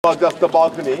Not just a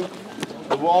balcony.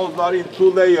 The walls are in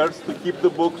 2 layers to keep the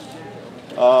books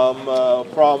from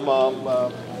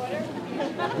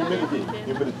humidity,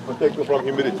 protect them from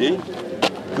humidity.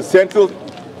 The central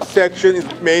section is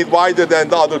made wider than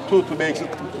the other two to make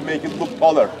it look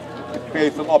taller. It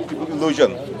creates an optical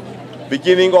illusion.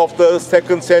 Beginning of the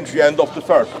 2nd century, end of the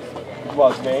 1st, it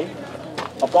was made.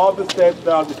 Above the set,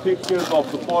 there are the pictures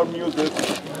of the 4 muses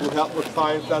who help with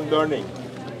science and learning.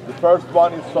 The first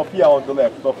one is Sophia on the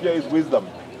left. Sophia is wisdom.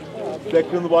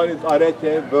 Second one is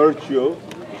Arete, virtue.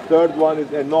 Third one is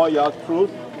Enoia, truth.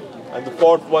 And the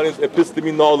 4th one is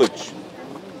episteme, knowledge.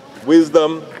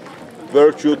 Wisdom,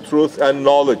 virtue, truth, and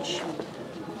knowledge.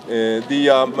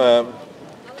 The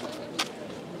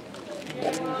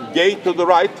gate to the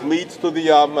right leads to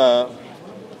the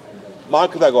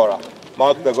Market Agora,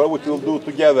 which we'll do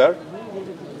together.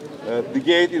 The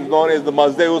gate is known as the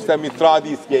Mazdeus and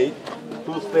Mithridates gate.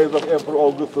 2 slaves of Emperor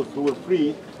Augustus who were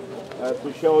freed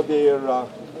to show their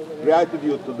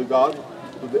gratitude to the god,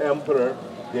 to the emperor.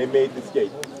 They made this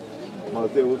gate,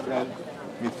 Mazdeus and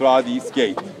Mithridates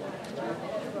gate.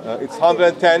 It's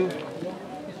 110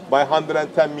 by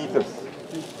 110 meters,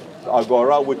 the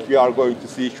agora, which we are going to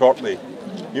see shortly.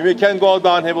 You can go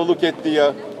down, have a look at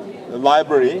the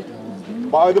library.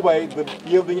 By the way, the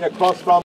building across from